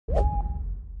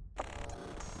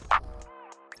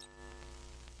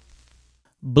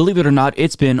Believe it or not,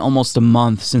 it's been almost a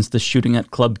month since the shooting at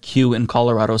Club Q in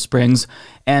Colorado Springs,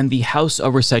 and the House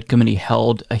Oversight Committee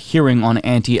held a hearing on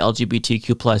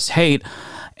anti-LGBTQ plus hate,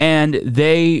 and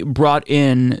they brought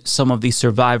in some of the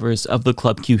survivors of the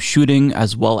Club Q shooting,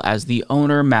 as well as the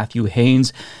owner, Matthew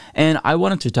Haynes, and I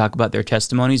wanted to talk about their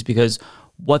testimonies because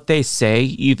what they say,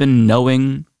 even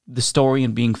knowing the story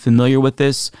and being familiar with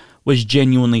this, was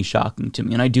genuinely shocking to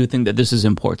me, and I do think that this is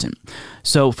important.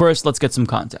 So first, let's get some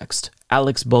context.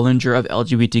 Alex Bollinger of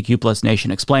LGBTQ Plus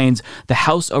Nation explains, the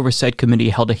House Oversight Committee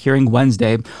held a hearing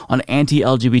Wednesday on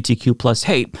anti-LGBTQ plus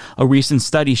hate. A recent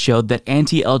study showed that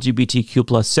anti-LGBTQ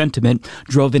plus sentiment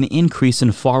drove an increase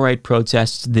in far-right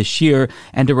protests this year,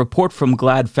 and a report from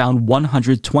GLAAD found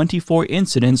 124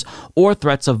 incidents or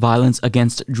threats of violence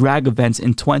against drag events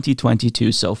in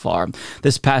 2022 so far.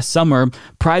 This past summer,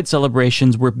 Pride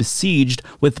celebrations were besieged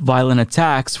with violent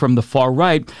attacks from the far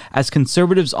right as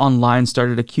conservatives online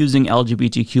started accusing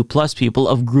LGBTQ plus people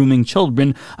of grooming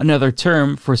children, another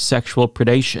term for sexual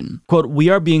predation. Quote, "We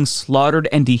are being slaughtered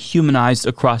and dehumanized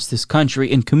across this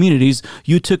country in communities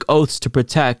you took oaths to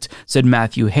protect," said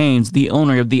Matthew Haynes, the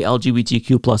owner of the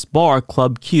LGBTQ plus bar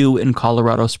Club Q in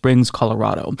Colorado Springs,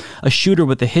 Colorado. A shooter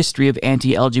with a history of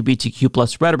anti-LGBTQ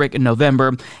plus rhetoric in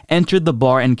November entered the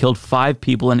bar and killed 5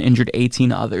 people and injured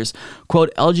 18 others.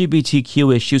 Quote,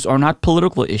 "LGBTQ issues are not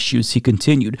political issues," he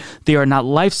continued. "They are not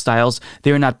lifestyles,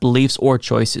 they are not beliefs or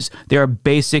choices. They are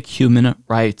basic human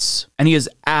rights." And he is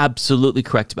absolutely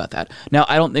correct about that. Now,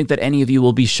 I don't think that any of you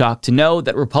will be shocked to know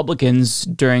that Republicans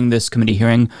during this committee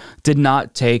hearing did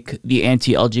not take the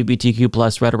anti-LGBTQ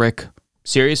plus rhetoric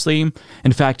seriously.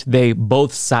 In fact, they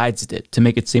both sided it to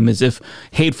make it seem as if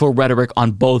hateful rhetoric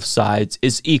on both sides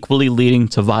is equally leading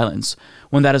to violence,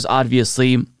 when that is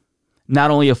obviously not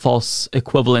only a false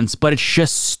equivalence, but it's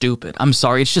just stupid. I'm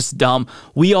sorry, it's just dumb.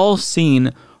 We all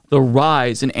seen the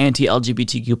rise in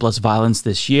anti-LGBTQ plus violence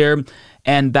this year,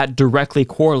 and that directly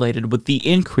correlated with the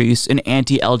increase in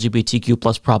anti-LGBTQ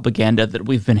plus propaganda that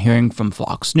we've been hearing from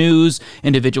Fox News,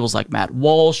 individuals like Matt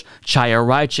Walsh, Chaya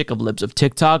Raichik of Libs of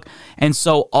TikTok, and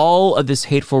so all of this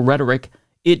hateful rhetoric,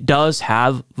 it does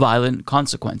have violent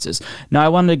consequences. Now, I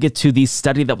wanted to get to the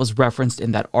study that was referenced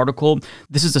in that article.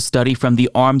 This is a study from the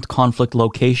Armed Conflict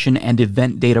Location and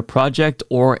Event Data Project,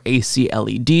 or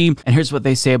ACLED. And here's what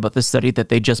they say about the study that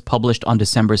they just published on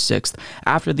December 6th.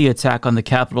 After the attack on the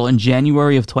Capitol in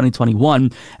January of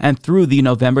 2021 and through the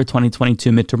November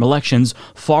 2022 midterm elections,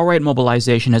 far-right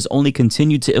mobilization has only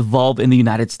continued to evolve in the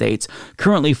United States.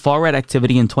 Currently, far-right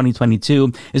activity in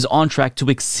 2022 is on track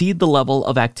to exceed the level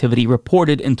of activity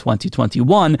reported in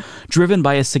 2021, driven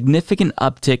by a significant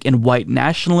uptick in white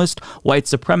nationalist, white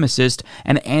supremacist,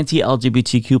 and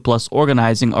anti-LGBTQ plus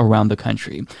organizing around the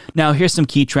country. Now, here's some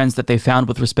key trends that they found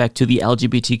with respect to the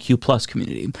LGBTQ plus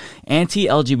community.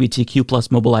 Anti-LGBTQ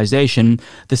plus mobilization,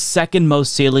 the second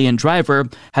most salient driver,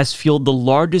 has fueled the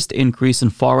largest increase in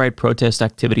far-right protest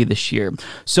activity this year.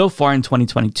 So far in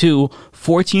 2022,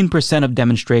 14% of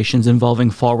demonstrations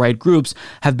involving far-right groups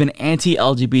have been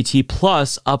anti-LGBT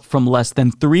plus, up from less than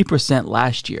 3%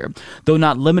 last year. Though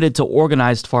not limited to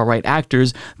organized far-right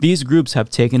actors, these groups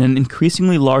have taken an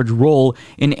increasingly large role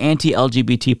in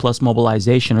anti-LGBT plus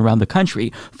mobilization around the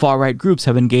country. Far-right groups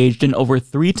have engaged in over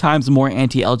 3 times more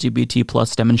anti-LGBT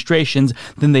plus demonstrations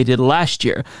than they did last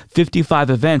year.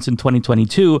 55 events in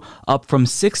 2022, up from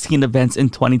 16 events in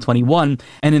 2021,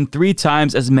 and in 3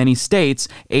 times as many states,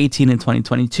 18 in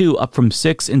 2022, up from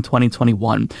 6 in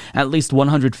 2021. At least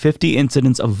 150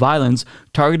 incidents of violence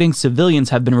targeting civilians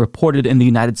have been reported in the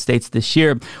United States this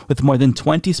year, with more than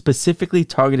 20 specifically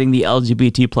targeting the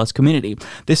LGBT plus community.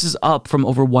 This is up from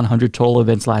over 100 total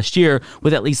events last year,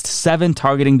 with at least 7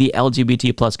 targeting the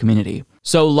LGBT plus community.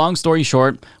 So long story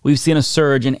short, we've seen a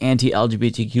surge in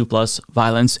anti-LGBTQ plus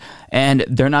violence, and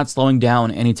they're not slowing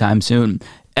down anytime soon.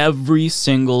 Every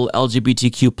single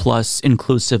LGBTQ plus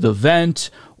inclusive event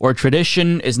or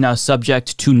tradition is now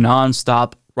subject to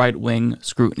nonstop right-wing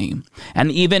scrutiny. And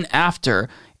even after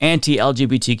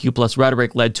anti-LGBTQ plus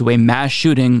rhetoric led to a mass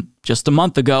shooting just a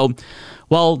month ago,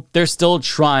 well, they're still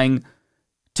trying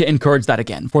to encourage that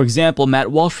again. For example, Matt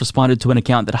Walsh responded to an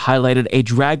account that highlighted a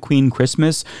drag queen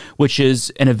Christmas, which is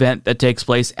an event that takes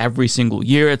place every single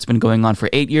year. It's been going on for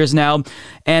 8 years now.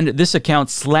 And this account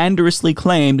slanderously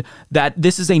claimed that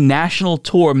this is a national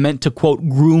tour meant to, quote,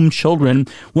 groom children,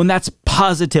 when that's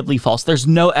positively false. There's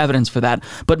no evidence for that.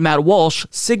 But Matt Walsh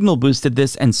signal boosted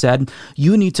this and said,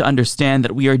 "You need to understand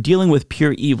that we are dealing with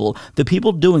pure evil. The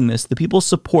people doing this, the people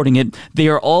supporting it, they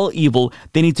are all evil.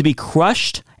 They need to be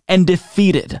crushed and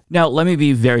defeated." Now, let me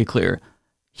be very clear.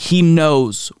 He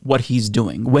knows what he's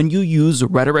doing. When you use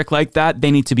rhetoric like that,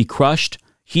 they need to be crushed.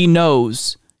 He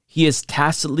knows he is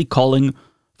tacitly calling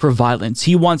for violence.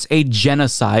 He wants a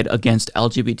genocide against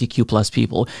LGBTQ plus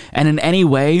people. And in any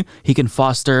way he can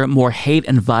foster more hate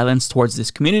and violence towards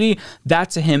this community,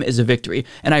 that to him is a victory.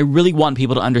 And I really want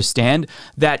people to understand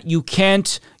that you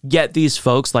can't get these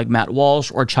folks like Matt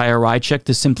Walsh or Chaya Raichik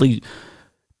to simply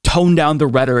tone down the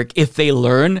rhetoric if they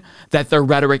learn that their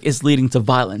rhetoric is leading to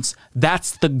violence.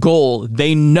 That's the goal.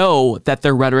 They know that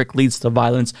their rhetoric leads to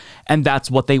violence, and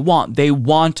that's what they want. They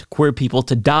want queer people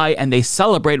to die, and they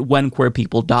celebrate when queer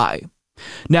people die.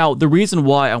 Now, the reason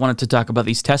why I wanted to talk about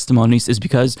these testimonies is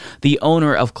because the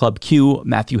owner of Club Q,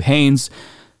 Matthew Haynes,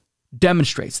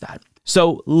 demonstrates that.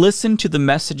 So listen to the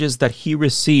messages that he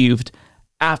received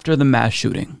after the mass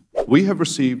shooting. We have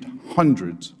received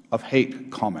hundreds of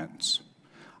hate comments.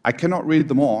 I cannot read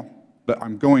them all, but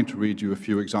I'm going to read you a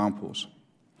few examples.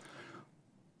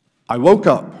 I woke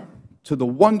up to the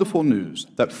wonderful news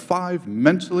that 5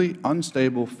 mentally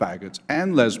unstable faggots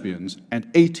and lesbians and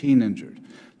 18 injured.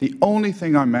 The only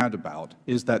thing I'm mad about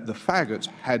is that the faggots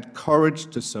had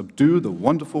courage to subdue the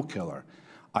wonderful killer.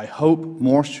 I hope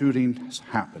more shootings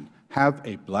happen. Have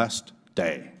a blessed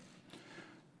day.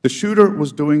 The shooter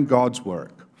was doing God's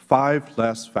work. 5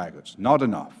 less faggots, not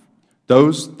enough.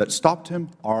 Those that stopped him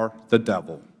are the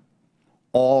devil.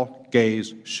 All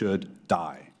gays should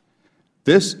die.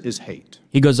 This is hate.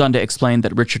 He goes on to explain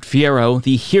that Richard Fierro,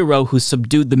 the hero who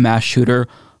subdued the mass shooter,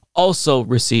 also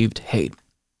received hate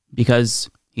because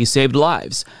he saved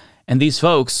lives. And these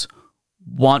folks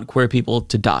want queer people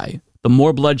to die. The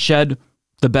more bloodshed,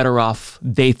 the better off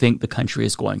they think the country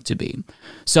is going to be.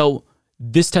 So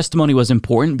this testimony was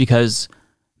important because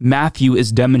Matthew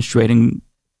is demonstrating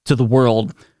to the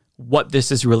world what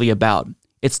this is really about.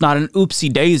 It's not an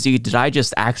oopsie daisy, did I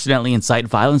just accidentally incite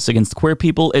violence against queer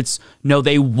people? It's no,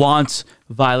 they want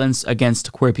violence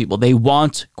against queer people. They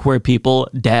want queer people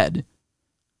dead.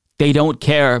 They don't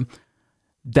care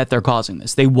that they're causing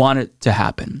this. They want it to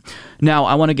happen. Now,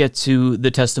 I want to get to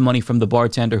the testimony from the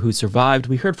bartender who survived.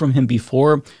 We heard from him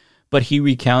before, but he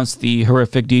recounts the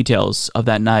horrific details of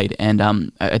that night, and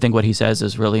I think what he says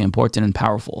is really important and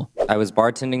powerful. I was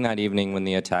bartending that evening when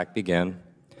the attack began.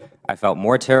 I felt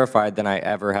more terrified than I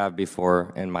ever have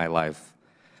before in my life.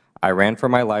 I ran for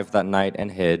my life that night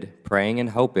and hid, praying and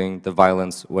hoping the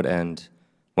violence would end.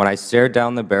 When I stared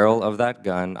down the barrel of that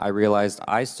gun, I realized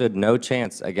I stood no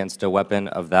chance against a weapon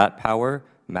of that power,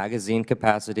 magazine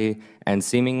capacity, and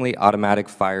seemingly automatic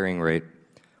firing rate.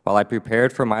 While I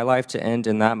prepared for my life to end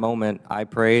in that moment, I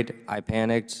prayed, I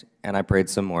panicked, and I prayed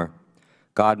some more.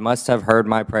 God must have heard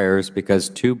my prayers because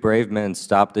 2 brave men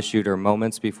stopped the shooter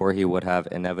moments before he would have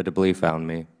inevitably found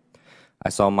me. I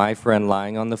saw my friend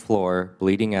lying on the floor,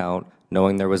 bleeding out,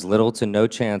 knowing there was little to no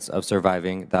chance of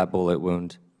surviving that bullet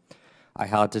wound. I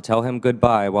had to tell him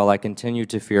goodbye while I continued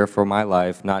to fear for my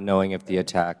life, not knowing if the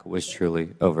attack was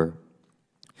truly over.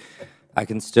 I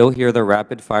can still hear the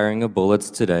rapid firing of bullets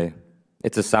today.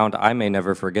 It's a sound I may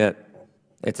never forget.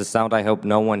 It's a sound I hope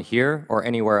no one here or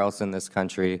anywhere else in this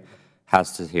country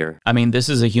has to hear. I mean, this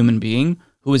is a human being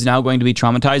who is now going to be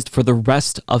traumatized for the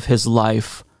rest of his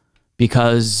life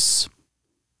because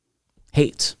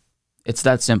hate. It's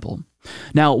that simple.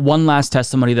 Now, one last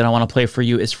testimony that I want to play for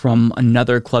you is from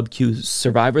another Club Q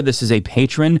survivor. This is a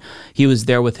patron. He was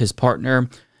there with his partner,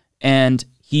 and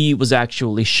he was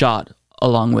actually shot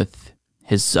along with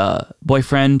his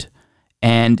boyfriend,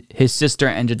 and his sister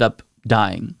ended up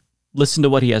dying. Listen to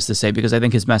what he has to say because I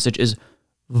think his message is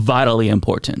vitally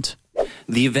important.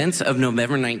 The events of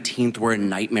November 19th were a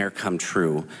nightmare come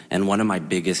true and one of my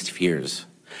biggest fears.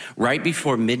 Right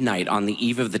before midnight on the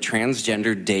eve of the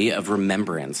Transgender Day of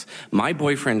Remembrance, my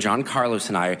boyfriend John Carlos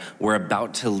and I were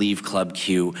about to leave Club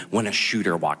Q when a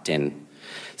shooter walked in.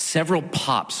 Several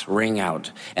pops rang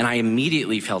out, and I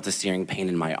immediately felt a searing pain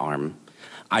in my arm.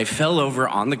 I fell over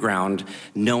on the ground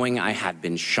knowing I had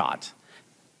been shot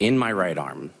in my right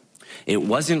arm. It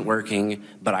wasn't working,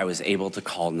 but I was able to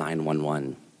call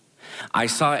 911. I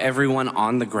saw everyone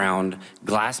on the ground,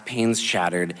 glass panes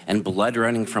shattered, and blood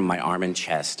running from my arm and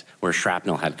chest where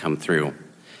shrapnel had come through.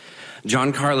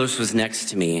 John Carlos was next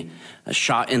to me,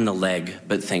 shot in the leg,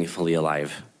 but thankfully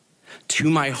alive. To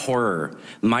my horror,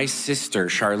 my sister,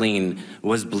 Charlene,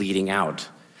 was bleeding out.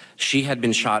 She had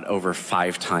been shot over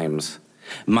 5 times.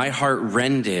 My heart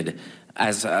rended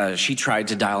as she tried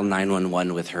to dial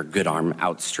 911 with her good arm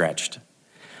outstretched.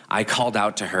 I called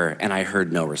out to her, and I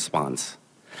heard no response.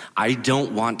 I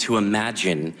don't want to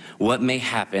imagine what may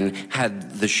happen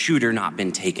had the shooter not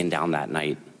been taken down that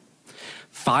night.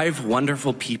 5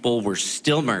 wonderful people were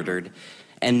still murdered,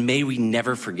 and may we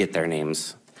never forget their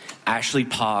names. Ashley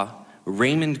Paugh,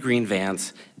 Raymond Green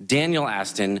Vance, Daniel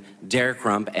Aston, Derek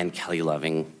Rump, and Kelly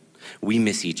Loving. We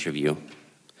miss each of you.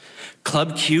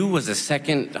 Club Q was a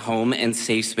second home and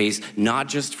safe space, not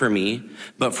just for me,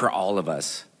 but for all of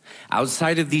us.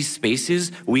 Outside of these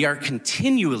spaces, we are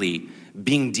continually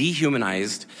being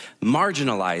dehumanized,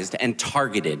 marginalized, and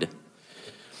targeted.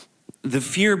 The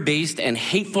fear-based and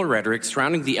hateful rhetoric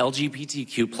surrounding the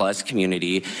LGBTQ+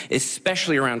 community,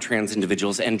 especially around trans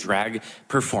individuals and drag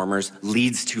performers,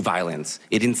 leads to violence.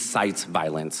 It incites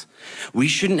violence. We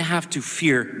shouldn't have to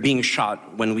fear being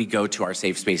shot when we go to our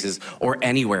safe spaces, or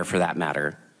anywhere for that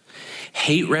matter.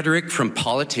 Hate rhetoric from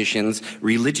politicians,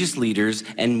 religious leaders,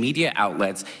 and media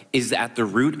outlets is at the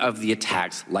root of the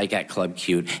attacks like at Club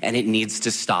Q, and it needs to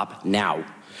stop now.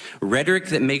 Rhetoric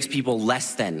that makes people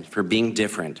less than for being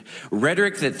different.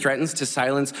 Rhetoric that threatens to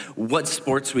silence what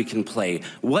sports we can play,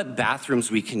 what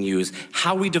bathrooms we can use,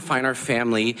 how we define our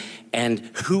family, and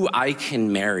who I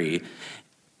can marry.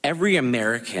 Every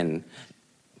American,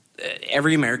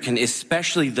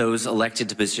 especially those elected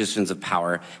to positions of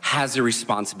power, has a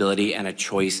responsibility and a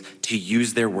choice to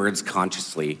use their words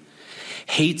consciously.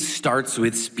 Hate starts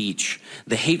with speech.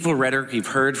 The hateful rhetoric we've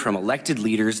heard from elected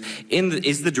leaders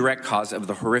is the direct cause of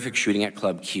the horrific shooting at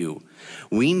Club Q.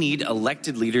 We need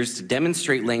elected leaders to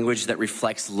demonstrate language that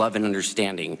reflects love and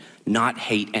understanding, not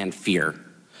hate and fear.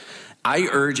 I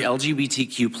urge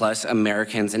LGBTQ+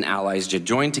 Americans and allies to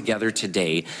join together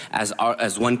today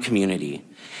as one community.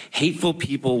 Hateful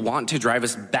people want to drive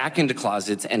us back into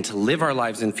closets and to live our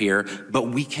lives in fear, but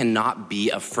we cannot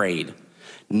be afraid.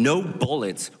 No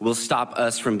bullets will stop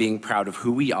us from being proud of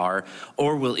who we are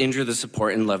or will injure the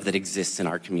support and love that exists in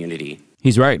our community.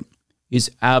 He's right. He's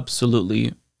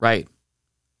absolutely right.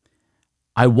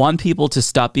 I want people to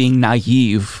stop being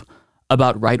naive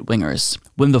about right-wingers.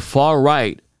 When the far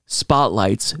right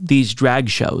spotlights these drag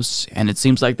shows, and it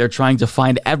seems like they're trying to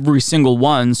find every single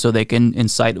one so they can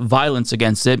incite violence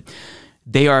against it,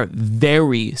 they are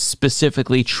very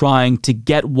specifically trying to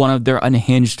get one of their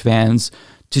unhinged fans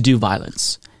to do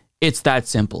violence. It's that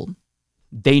simple.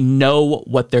 They know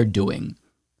what they're doing.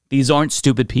 These aren't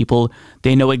stupid people.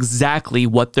 They know exactly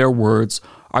what their words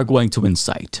are going to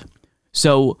incite.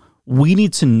 So we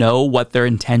need to know what their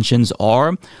intentions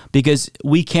are, because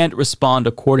we can't respond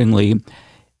accordingly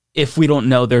if we don't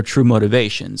know their true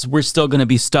motivations. We're still going to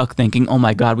be stuck thinking, oh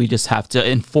my God, we just have to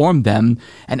inform them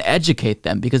and educate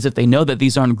them, because if they know that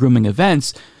these aren't grooming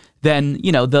events, then,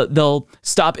 you know, they'll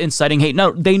stop inciting hate.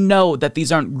 No, they know that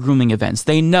these aren't grooming events.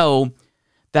 They know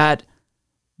that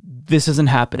this isn't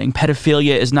happening.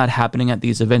 Pedophilia is not happening at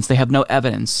these events. They have no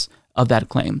evidence of that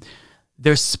claim.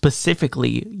 They're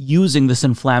specifically using this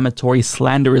inflammatory,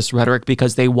 slanderous rhetoric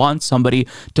because they want somebody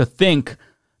to think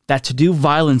that to do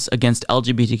violence against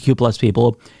LGBTQ+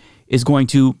 people is going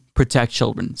to protect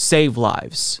children, save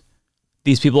lives.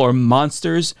 These people are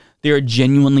monsters. They are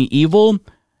genuinely evil,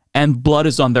 and blood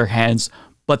is on their hands,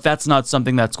 but that's not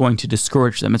something that's going to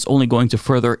discourage them. It's only going to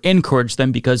further encourage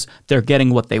them because they're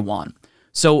getting what they want.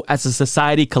 So as a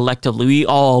society, collectively, we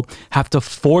all have to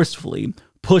forcefully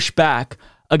push back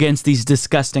against these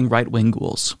disgusting right-wing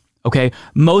ghouls, okay?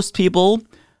 Most people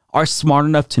are smart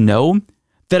enough to know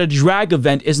that a drag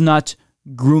event is not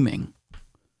grooming.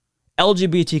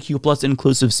 LGBTQ+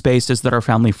 inclusive spaces that are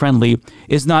family-friendly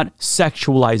is not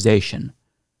sexualization.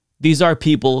 These are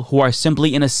people who are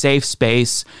simply in a safe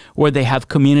space where they have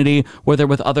community, where they're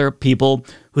with other people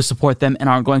who support them and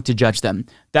aren't going to judge them.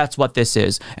 That's what this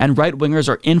is. And right-wingers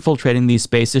are infiltrating these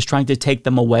spaces, trying to take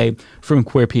them away from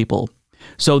queer people.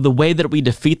 So the way that we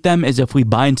defeat them is if we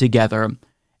bind together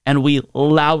and we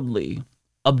loudly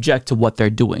object to what they're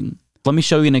doing. Let me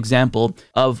show you an example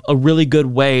of a really good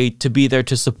way to be there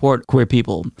to support queer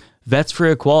people. Vets for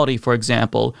Equality, for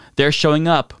example, they're showing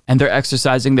up and they're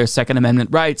exercising their Second Amendment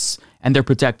rights and they're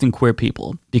protecting queer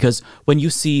people. Because when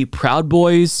you see Proud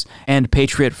Boys and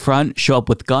Patriot Front show up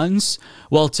with guns,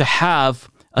 well, to have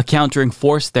a countering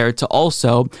force there to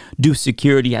also do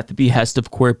security at the behest of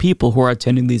queer people who are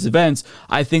attending these events,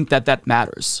 I think that that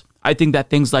matters. I think that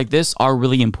things like this are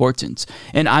really important.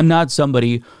 And I'm not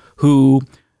somebody who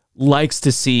likes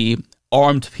to see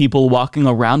armed people walking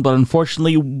around, but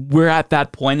unfortunately, we're at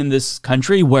that point in this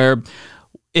country where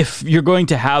if you're going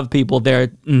to have people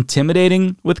there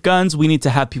intimidating with guns, we need to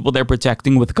have people there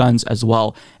protecting with guns as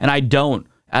well. And I don't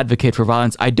advocate for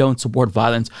violence. I don't support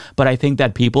violence, but I think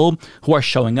that people who are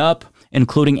showing up,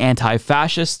 including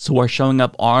anti-fascists who are showing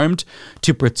up armed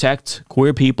to protect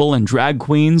queer people and drag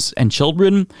queens and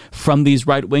children from these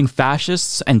right-wing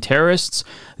fascists and terrorists,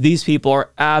 these people are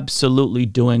absolutely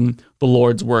doing the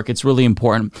Lord's work. It's really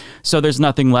important. So there's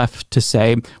nothing left to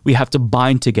say. We have to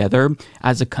bind together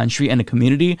as a country and a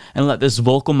community and let this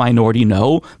vocal minority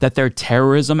know that their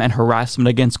terrorism and harassment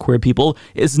against queer people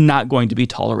is not going to be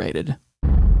tolerated.